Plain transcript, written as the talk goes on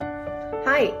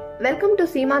Hi, welcome to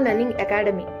Seema Learning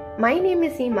Academy. My name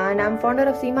is Seema and I am founder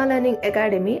of Seema Learning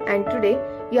Academy, and today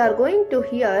you are going to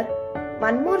hear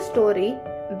one more story,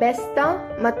 Besta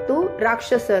mattu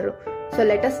Raakshasaru. So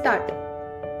let us start.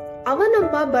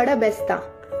 ಅವನೊಬ್ಬ ಬಡ ಬೆಸ್ತ.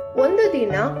 ಒಂದು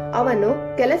ದಿನ ಅವನು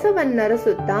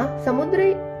ಕೆಲಸವನ್ನರಸುತ್ತಾ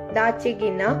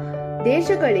ಸಮುದ್ರದಾಚೆಗಿನ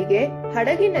ದೇಶಗಳಿಗೆ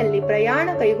ಹಡಗಿನಲ್ಲಿ ಪ್ರಯಾಣ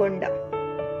ಕೈಗೊಂಡ.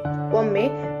 ಒಮ್ಮೆ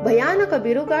ಭಯಾನಕ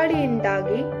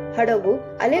ಬಿರುಗಾಳಿಯಿಂದಾಗಿ ಹಡಗು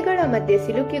ಅಲೆಗಳ ಮಧ್ಯೆ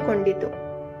ಸಿಲುಕಿಕೊಂಡಿತು.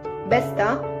 ಬೆಸ್ತ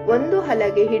ಒಂದು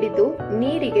ಹಲಗೆ ಹಿಡಿದು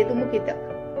ನೀರಿಗೆ ಧುಮುಕಿದ.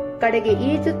 ಕಡೆಗೆ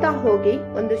ಈಜುತ್ತಾ ಹೋಗಿ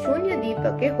ಒಂದು ಶೂನ್ಯ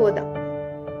ದ್ವೀಪಕ್ಕೆ ಹೋದ.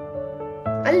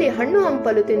 ಅಲ್ಲಿ ಹಣ್ಣು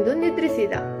ಹಂಪಲು ತಿಂದು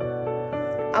ನಿದ್ರಿಸಿದ.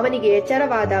 ಅವನಿಗೆ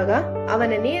ಎಚ್ಚರವಾದಾಗ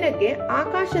ಅವನ ನೇರಕ್ಕೆ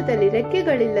ಆಕಾಶದಲ್ಲಿ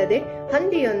ರೆಕ್ಕೆಗಳಿಲ್ಲದೆ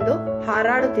ಹಂದಿಯೊಂದು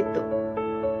ಹಾರಾಡುತ್ತಿತ್ತು.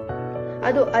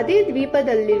 ಅದು ಅದೇ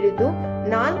ದ್ವೀಪದಲ್ಲಿಳಿದು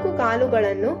 4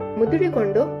 ಕಾಲುಗಳನ್ನು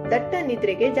ಮುದುಡಿಕೊಂಡು ದಟ್ಟ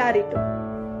ನಿದ್ರೆಗೆ ಜಾರಿತು.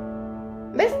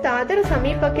 ಬೆಸ್ತ ಅದರ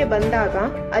ಸಮೀಪಕ್ಕೆ ಬಂದಾಗ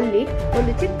ಅಲ್ಲಿ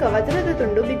ಒಂದು ಚಿಕ್ಕ ವಜ್ರದ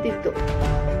ತುಂಡು ಬಿದ್ದಿತ್ತು.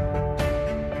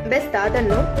 ಬೆಸ್ತ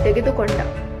ಅದನ್ನು ತೆಗೆದುಕೊಂಡ.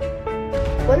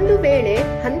 ಒಂದು ವೇಳೆ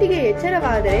ಹಂದಿಗೆ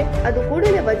ಎಚ್ಚರವಾದರೆ ಅದು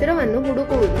ಕೂಡಲೇ ವಜ್ರವನ್ನು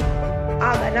ಹುಡುಕುವುದು.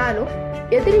 ಆಗ ನಾನು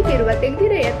ಎದುರಿಗಿರುವ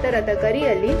ತೆಗ್ದಿರ ಎತ್ತರದ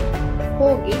ಗರಿಯಲ್ಲಿ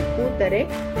ಹೋಗಿ ಕೂತರೆ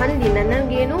ಹಂದಿ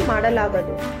ನನಗೇನೂ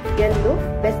ಮಾಡಲಾಗದು ಎಂದು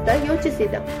ಬೆಸ್ತ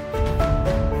ಯೋಚಿಸಿದ.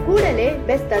 ಕೂಡಲೇ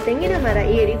ಬೆಸ್ತ ತೆಂಗಿನ ಮರ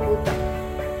ಏರಿ ಕೂತ.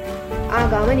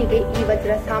 ಆಗ ಅವನಿಗೆ ಈ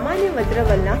ವಜ್ರ ಸಾಮಾನ್ಯ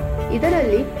ವಜ್ರವಲ್ಲ,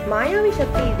 ಇದರಲ್ಲಿ ಮಾಯಾವಿ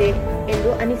ಶಕ್ತಿ ಇದೆ ಎಂದು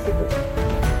ಅನಿಸಿತು.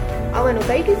 ಅವನು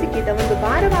ಕೈಗೆ ಸಿಕ್ಕಿದ ಒಂದು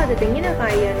ಭಾರವಾದ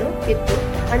ತೆಂಗಿನಕಾಯಿಯನ್ನು ಕಿತ್ತು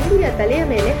ಹಂದಿಯ ತಲೆಯ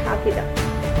ಮೇಲೆ ಹಾಕಿದ.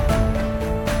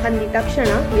 ಹಂದಿ ತಕ್ಷಣ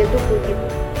ಎದ್ದು ಕೂತಿತು.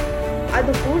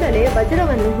 ಅದು ಕೂಡಲೇ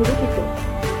ವಜ್ರವನ್ನು ಹುಡುಕಿತು.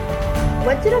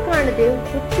 ವಜ್ರ ಕಾಣದೆ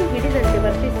ಹುಚ್ಚು ಹಿಡಿದಂತೆ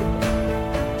ವರ್ತಿಸಿತು.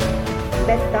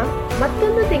 ಬೆಸ್ತ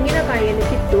ಮತ್ತೊಂದು ತೆಂಗಿನಕಾಯಿಯನ್ನು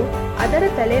ಕಿತ್ತು ಅದರ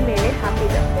ತಲೆ ಮೇಲೆ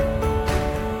ಹಾಕಿದ.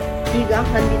 ಈಗ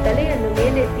ಹಂದಿ ತಲೆಯನ್ನು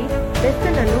ಮೇಲೆತ್ತಿ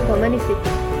ಬೆಸ್ತನನ್ನು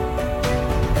ಗಮನಿಸಿತು.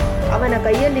 ಅವನ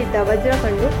ಕೈಯಲ್ಲಿದ್ದ ವಜ್ರ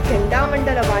ಕಂಡು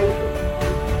ಕೆಂಡಾಮಂಡಲವಾಯಿತು.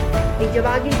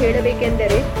 ನಿಜವಾಗಿ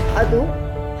ಹೇಳಬೇಕೆಂದರೆ ಅದು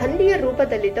ಹಂದಿಯ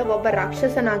ರೂಪದಲ್ಲಿದ್ದ ಒಬ್ಬ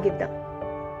ರಾಕ್ಷಸನಾಗಿದ್ದ.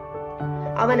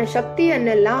 ಅವನ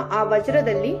ಶಕ್ತಿಯನ್ನೆಲ್ಲ ಆ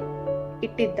ವಜ್ರದಲ್ಲಿ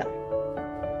ಇಟ್ಟಿದ್ದ.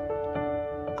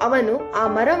 ಅವನು ಆ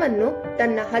ಮರವನ್ನು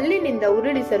ತನ್ನ ಹಲ್ಲಿನಿಂದ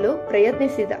ಉರುಳಿಸಲು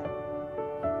ಪ್ರಯತ್ನಿಸಿದ.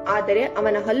 ಆದರೆ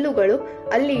ಅವನ ಹಲ್ಲುಗಳು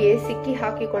ಅಲ್ಲಿಯೇ ಸಿಕ್ಕಿ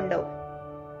ಹಾಕಿಕೊಂಡವು.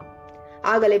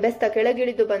 ಆಗಲೇ ಬೆಸ್ತ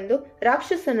ಕೆಳಗಿಳಿದು ಬಂದು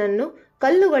ರಾಕ್ಷಸನನ್ನು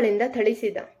ಕಲ್ಲುಗಳಿಂದ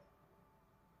ಥಳಿಸಿದ.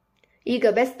 ಈಗ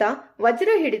ಬೆಸ್ತ ವಜ್ರ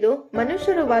ಹಿಡಿದು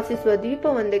ಮನುಷ್ಯರು ವಾಸಿಸುವ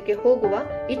ದ್ವೀಪವೊಂದಕ್ಕೆ ಹೋಗುವ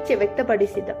ಇಚ್ಛೆ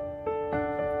ವ್ಯಕ್ತಪಡಿಸಿದ.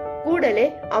 ಕೂಡಲೇ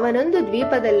ಅವನೊಂದು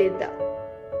ದ್ವೀಪದಲ್ಲಿದ್ದ.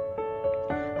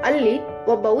 ಅಲ್ಲಿ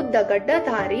ಒಬ್ಬ ಉದ್ದ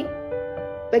ಗಡ್ಡಧಾರಿ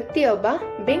ವ್ಯಕ್ತಿಯೊಬ್ಬ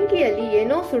ಬೆಂಕಿಯಲ್ಲಿ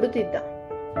ಏನೋ ಸುಡುತ್ತಿದ್ದ.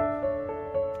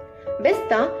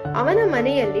 ಬೆಸ್ತ ಅವನ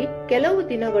ಮನೆಯಲ್ಲಿ ಕೆಲವು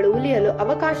ದಿನಗಳು ಉಳಿಯಲು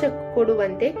ಅವಕಾಶ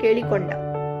ಕೊಡುವಂತೆ ಕೇಳಿಕೊಂಡ.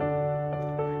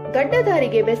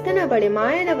 ಗಡ್ಡಧಾರಿಗೆ ಬೆಸ್ತನ ಬಳಿ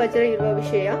ಮಾಯದ ವಜ್ರ ಇರುವ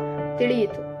ವಿಷಯ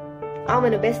ತಿಳಿಯಿತು.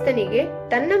 ಅವನು ಬೆಸ್ತನಿಗೆ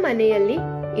ತನ್ನ ಮನೆಯಲ್ಲಿ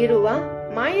ಇರುವ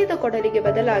ಮಾಯದ ಕೊಡಲಿಗೆ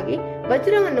ಬದಲಾಗಿ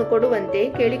ವಜ್ರವನ್ನು ಕೊಡುವಂತೆ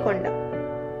ಕೇಳಿಕೊಂಡ.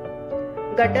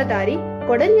 ಗಡ್ಡಧಾರಿ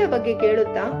ಕೊಡಲಿಯ ಬಗ್ಗೆ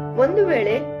ಕೇಳುತ್ತಾ, ಒಂದು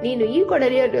ವೇಳೆ ನೀನು ಈ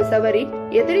ಕೊಡಲಿಯನ್ನು ಸವರಿ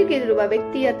ಎದುರಿಗಿರುವ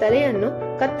ವ್ಯಕ್ತಿಯ ತಲೆಯನ್ನು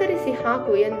ಕತ್ತರಿಸಿ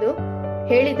ಹಾಕು ಎಂದು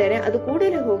ಹೇಳಿದರೆ ಅದು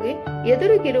ಕೂಡಲೇ ಹೋಗಿ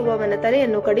ಎದುರಿಗಿರುವವನ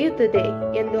ತಲೆಯನ್ನು ಕಡಿಯುತ್ತದೆ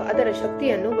ಎಂದು ಅದರ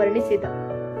ಶಕ್ತಿಯನ್ನು ವರ್ಣಿಸಿದ.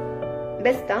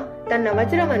 ಬೆಸ್ತ ತನ್ನ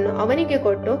ವಜ್ರವನ್ನು ಅವನಿಗೆ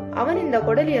ಕೊಟ್ಟು ಅವನಿಂದ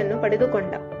ಕೊಡಲಿಯನ್ನು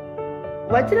ಪಡೆದುಕೊಂಡ.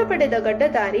 ವಜ್ರ ಪಡೆದ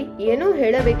ಗಡ್ಡಧಾರಿ ಏನೋ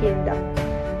ಹೇಳಬೇಕೆಂದ.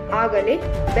 ಆಗಲೇ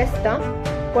ಬೆಸ್ತ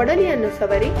ಕೊಡಲಿಯನ್ನು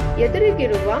ಸವರಿ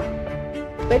ಎದುರಿಗಿರುವ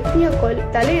ವ್ಯಕ್ತಿಯ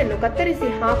ತಲೆಯನ್ನು ಕತ್ತರಿಸಿ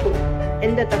ಹಾಕು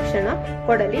ಎಂದ ತಕ್ಷಣ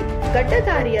ಕೊಡಲಿ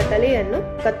ಗಡ್ಡಧಾರಿಯ ತಲೆಯನ್ನು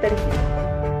ಕತ್ತರಿಸಿದ.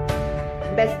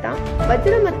 ಬೆಸ್ತ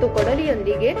ವಜ್ರ ಮತ್ತು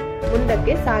ಕೊಡಲಿಯೊಂದಿಗೆ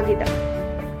ಮುಂದಕ್ಕೆ ಸಾಗಿದ.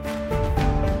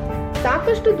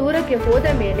 ಸಾಕಷ್ಟು ದೂರಕ್ಕೆ ಹೋದ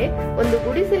ಮೇಲೆ ಒಂದು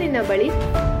ಗುಡಿಸಲಿನ ಬಳಿ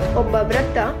ಒಬ್ಬ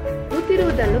ವೃದ್ಧ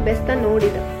ಕೂತಿರುವುದನ್ನು ಬೆಸ್ತ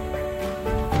ನೋಡಿದ.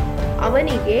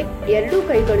 ಅವನಿಗೆ 2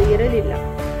 ಕೈಗಳು ಇರಲಿಲ್ಲ,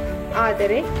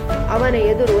 ಆದರೆ ಅವನ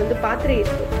ಎದುರು ಒಂದು ಪಾತ್ರೆ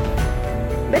ಇತ್ತು.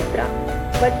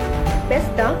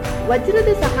 ಬೆಸ್ತ ವಜ್ರದ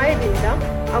ಸಹಾಯದಿಂದ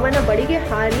ಅವನ ಬಳಿಗೆ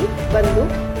ಹಾರಿ ಬಂದು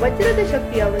ವಜ್ರದ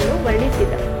ಶಕ್ತಿಯನ್ನು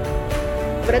ವರ್ಣಿಸಿದ.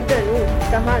 ವೃದ್ಧನು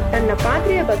ಸಹ ತನ್ನ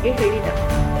ಪಾತ್ರೆಯ ಬಗ್ಗೆ ಹೇಳಿದ.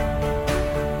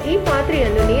 ಈ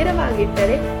ಪಾತ್ರೆಯನ್ನು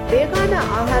ನೇರವಾಗಿಟ್ಟರೆ ಬೇಕಾದ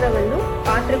ಆಹಾರವನ್ನು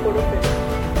ಪಾತ್ರೆ ಕೊಡುತ್ತದೆ.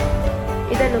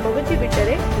 ಇದನ್ನು ಮಗುಚಿ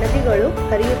ಬಿಟ್ಟರೆ ನದಿಗಳು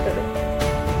ಹರಿಯುತ್ತವೆ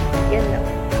ಎಂದ.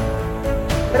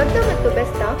 ವೃದ್ಧ ಮತ್ತು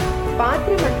ಬೆಸ್ತ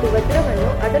ಪಾತ್ರೆ ಮತ್ತು ವಜ್ರವನ್ನು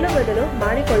ಅದಲು ಬದಲು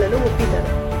ಮಾಡಿಕೊಳ್ಳಲು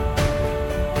ಒಪ್ಪಿದರು.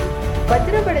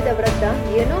 ವಜ್ರ ಪಡೆದ ವೃದ್ಧ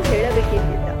ಏನೋ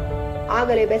ಹೇಳಬೇಕೆಂದಿದ್ದ.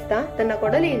 ಆಗಲೇ ಬೆಸ್ತ ತನ್ನ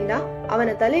ಕೊಡಲಿಯಿಂದ ಅವನ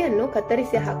ತಲೆಯನ್ನು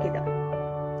ಕತ್ತರಿಸಿ ಹಾಕಿದ.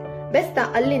 ಬೆಸ್ತ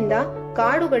ಅಲ್ಲಿಂದ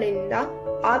ಕಾಡುಗಳಿಂದ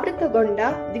ಆವೃತಗೊಂಡ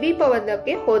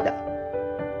ದ್ವೀಪವೊಂದಕ್ಕೆ ಹೋದ.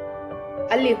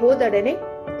 ಅಲ್ಲಿ ಹೋದೊಡನೆ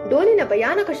ಡೋಲಿನ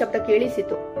ಭಯಾನಕ ಶಬ್ದ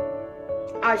ಕೇಳಿಸಿತು.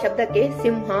 ಆ ಶಬ್ದಕ್ಕೆ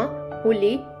ಸಿಂಹ,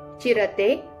 ಹುಲಿ, ಚಿರತೆ,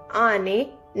 ಆನೆ,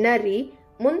 ನರಿ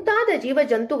ಮುಂತಾದ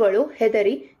ಜೀವಜಂತುಗಳು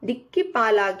ಹೆದರಿ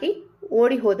ದಿಕ್ಕಿಪಾಲಾಗಿ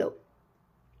ಓಡಿ ಹೋದವು.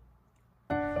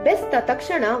 ಬೆಸ್ತ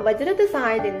ತಕ್ಷಣ ವಜ್ರದ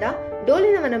ಸಹಾಯದಿಂದ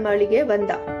ಡೋಲಿನವನ ಬಳಿಗೆ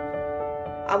ಬಂದ.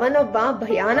 ಅವನೊಬ್ಬ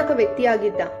ಭಯಾನಕ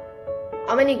ವ್ಯಕ್ತಿಯಾಗಿದ್ದ.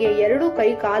 ಅವನಿಗೆ 2 ಕೈ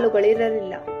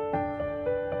ಕಾಲುಗಳಿರಲಿಲ್ಲ.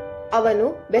 ಅವನು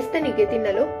ಬೆಸ್ತನಿಗೆ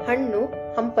ತಿನ್ನಲು ಹಣ್ಣು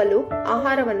ಹಂಪಲು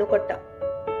ಆಹಾರವನ್ನು ಕೊಟ್ಟ.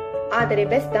 ಆದರೆ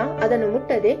ಬೆಸ್ತ ಅದನ್ನು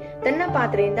ಮುಟ್ಟದೆ ತನ್ನ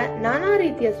ಪಾತ್ರೆಯಿಂದ ನಾನಾ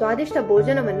ರೀತಿಯ ಸ್ವಾದಿಷ್ಟ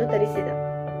ಭೋಜನವನ್ನು ತರಿಸಿದ.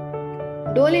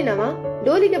 ಡೋಲಿನವ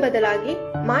ಡೋಲಿಗೆ ಬದಲಾಗಿ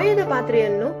ಮಾಯದ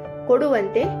ಪಾತ್ರೆಯನ್ನು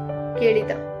ಕೊಡುವಂತೆ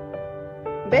ಕೇಳಿದ.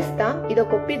 ಬೆಸ್ತ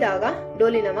ಇದಕ್ಕೊಪ್ಪಿದಾಗ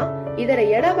ಡೋಲಿನವ, ಇದರ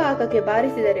ಎಡಭಾಗಕ್ಕೆ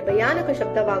ಬಾರಿಸಿದರೆ ಭಯಾನಕ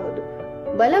ಶಬ್ದವಾಗುವುದು,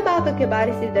 ಬಲಭಾಗಕ್ಕೆ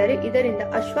ಬಾರಿಸಿದರೆ ಇದರಿಂದ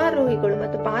ಅಶ್ವಾರೋಹಿಗಳು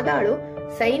ಮತ್ತು ಪಾದಾಳು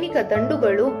ಸೈನಿಕ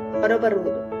ದಂಡುಗಳು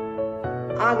ಹೊರಬರುವುದು,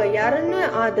 ಆಗ ಯಾರನ್ನೂ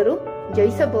ಆದರೂ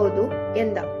ಜಯಿಸಬಹುದು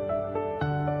ಎಂದ.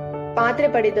 ಪಾತ್ರೆ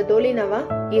ಪಡೆದ ಡೋಲಿನವ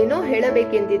ಏನೋ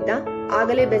ಹೇಳಬೇಕೆಂದಿದ್ದ.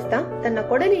 ಆಗಲೇ ಬೆಸ್ತ ತನ್ನ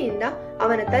ಕೊಡಲಿಯಿಂದ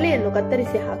ಅವನ ತಲೆಯನ್ನು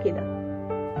ಕತ್ತರಿಸಿ ಹಾಕಿದ.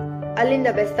 ಅಲ್ಲಿಂದ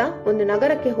ಬೆಸ್ತ ಒಂದು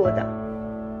ನಗರಕ್ಕೆ ಹೋದ.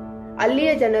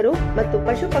 ಅಲ್ಲಿಯ ಜನರು ಮತ್ತು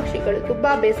ಪಶು ಪಕ್ಷಿಗಳು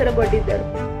ತುಂಬಾ ಬೇಸರಗೊಂಡಿದ್ದರು.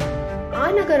 ಆ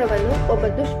ನಗರವನ್ನು ಒಬ್ಬ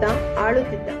ದುಷ್ಟ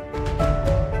ಆಳುತ್ತಿದ್ದ.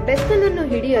 ಬೆಸ್ತನನ್ನು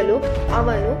ಹಿಡಿಯಲು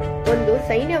ಅವನು ಒಂದು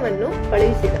ಸೈನ್ಯವನ್ನು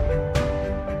ಕಳುಹಿಸಿದ.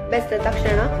 ಬೆಸ್ತ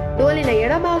ತಕ್ಷಣ ಡೋಲಿನ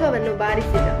ಎಡಭಾಗವನ್ನು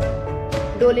ಬಾರಿಸಿದ.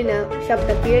 ಡೋಲಿನ ಶಬ್ದ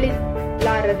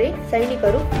ಕೇಳಿಲಾರದೆ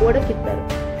ಸೈನಿಕರು ಓಡಕಿತ್ತರು.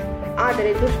 ಆದರೆ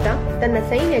ದುಷ್ಟ ತನ್ನ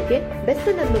ಸೈನ್ಯಕ್ಕೆ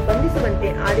ಬೆಸ್ತನನ್ನು ಬಂಧಿಸುವಂತೆ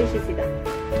ಆದೇಶಿಸಿದ.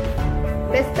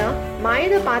 ಬೆಸ್ತ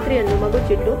ಮಾಯದ ಪಾತ್ರೆಯನ್ನು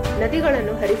ಮಗುಚಿಟ್ಟು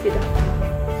ನದಿಗಳನ್ನು ಹರಿಸಿದ.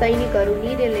 ಸೈನಿಕರು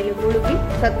ನೀರಿನಲ್ಲಿ ಮುಳುಗಿ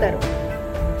ಸತ್ತರು.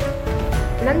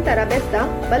 ನಂತರ ಬೆಸ್ತ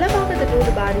ಬಲಭಾಗದ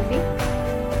ಡೋಲು ಬಾರಿಸಿ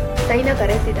ಸೈನ್ಯ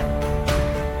ಕರೆಸಿದ.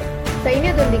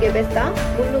 ಸೈನ್ಯದೊಂದಿಗೆ ಬೆಸ್ತ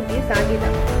ಮುನ್ನುಗ್ಗಿ ಸಾಗಿದ.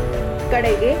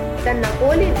 ಕಡೆಗೆ ತನ್ನ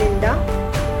ಕೋಲಿನಿಂದ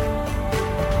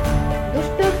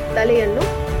ದುಷ್ಟ ತಲೆಯನ್ನು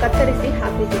ಕತ್ತರಿಸಿ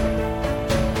ಹಾಕಿಸಿದ.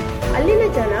 ಅಲ್ಲಿನ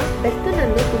ಜನ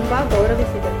ಬೆಸ್ತನನ್ನು ತುಂಬಾ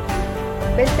ಗೌರವಿಸಿದರು.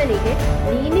 ಬೆಸ್ತನಿಗೆ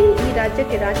ನೀನೇ ಈ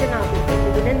ರಾಜ್ಯಕ್ಕೆ ರಾಜನಾಗು ಎಂದು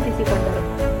ವಿನಂತಿಸಿಕೊಂಡರು.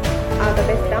 ಆಗ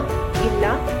ಬೆಸ್ತ, ಇಲ್ಲ,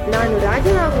 ನಾನು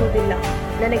ರಾಜನಾಗುವುದಿಲ್ಲ.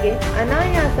 ನನಗೆ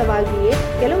ಅನಾಯಾಸವಾಗಿಯೇ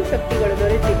ಕೆಲವು ಶಕ್ತಿಗಳು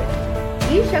ದೊರೆತಿವೆ.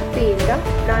 ಈ ಶಕ್ತಿಯಿಂದ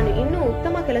ನಾನು ಇನ್ನೂ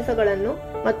ಉತ್ತಮ ಕೆಲಸಗಳನ್ನು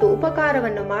ಮತ್ತು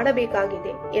ಉಪಕಾರವನ್ನು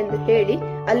ಮಾಡಬೇಕಾಗಿದೆ ಎಂದು ಹೇಳಿ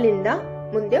ಅಲ್ಲಿಂದ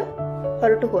ಮುಂದೆ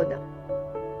ಹೊರಟು ಹೋದ.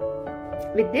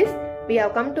 With this, we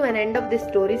have come to an end of this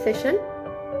story session.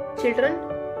 Children,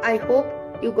 I hope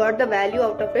you got the value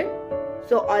out of it.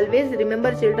 So always remember,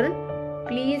 children,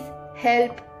 please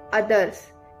help others.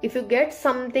 If you get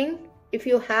something, if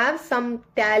you have some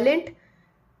talent,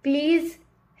 please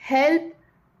help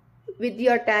with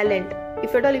your talent.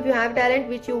 If at all, if you have talent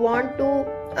which you want to,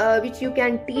 which you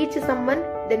can teach someone,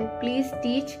 then please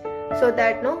teach, so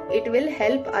that it will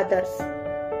help others.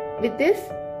 With this,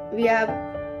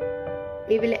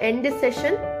 we will end this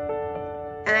session,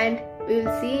 and we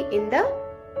will see in the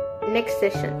next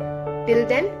session. Till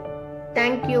then,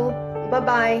 thank you. Bye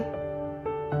bye.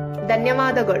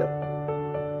 ಧನ್ಯವಾದಗಳು.